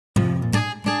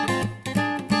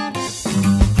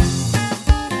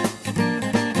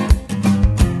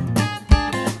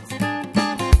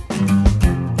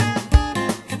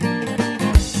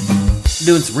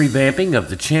doing some revamping of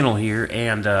the channel here,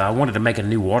 and I wanted to make a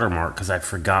new watermark because I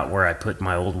forgot where I put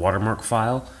my old watermark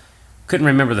file. Couldn't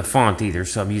remember the font either,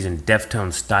 so I'm using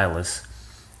Deftone Stylus.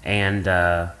 And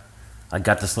I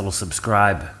got this little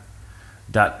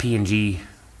subscribe.png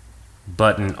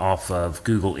button off of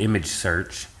Google image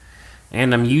search.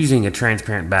 And I'm using a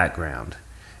transparent background.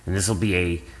 And this will be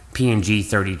a PNG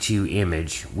 32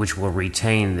 image, which will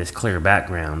retain this clear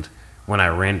background when I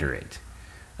render it.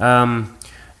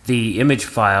 The image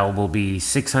file will be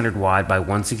 600 wide by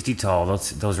 160 tall.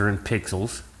 Those are in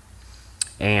pixels.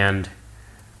 And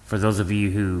for those of you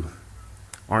who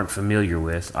aren't familiar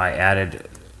with, I added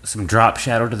some drop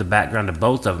shadow to the background of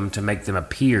both of them to make them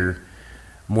appear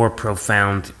more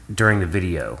profound during the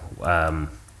video.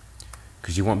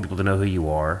 Because you want people to know who you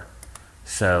are.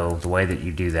 So the way that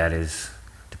you do that is,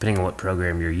 depending on what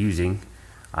program you're using,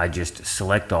 I just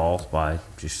select all by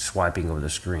just swiping over the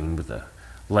screen with a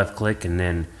left click and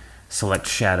then select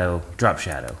shadow, drop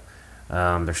shadow.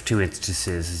 There's two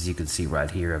instances, as you can see right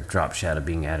here, of drop shadow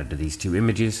being added to these two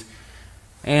images,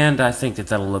 and I think that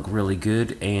that'll look really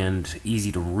good and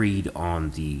easy to read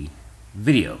on the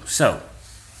video. So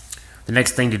the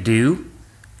next thing to do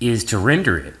is to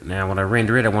render it. Now when I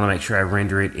render it, I want to make sure I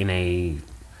render it in a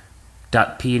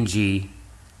 .png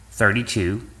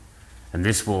 32, and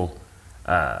this will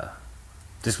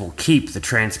keep the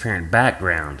transparent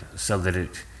background so that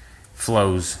it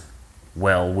flows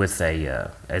well with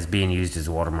as being used as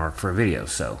a watermark for a video.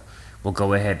 So we'll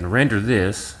go ahead and render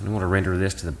this. I want to render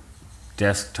this to the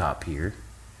desktop here,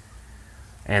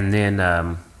 and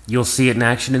then you'll see it in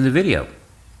action in the video.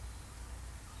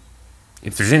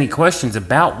 If there's any questions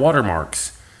about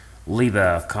watermarks, leave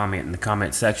a comment in the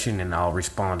comment section and I'll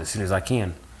respond as soon as I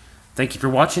can. Thank you for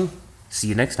watching. See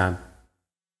you next time.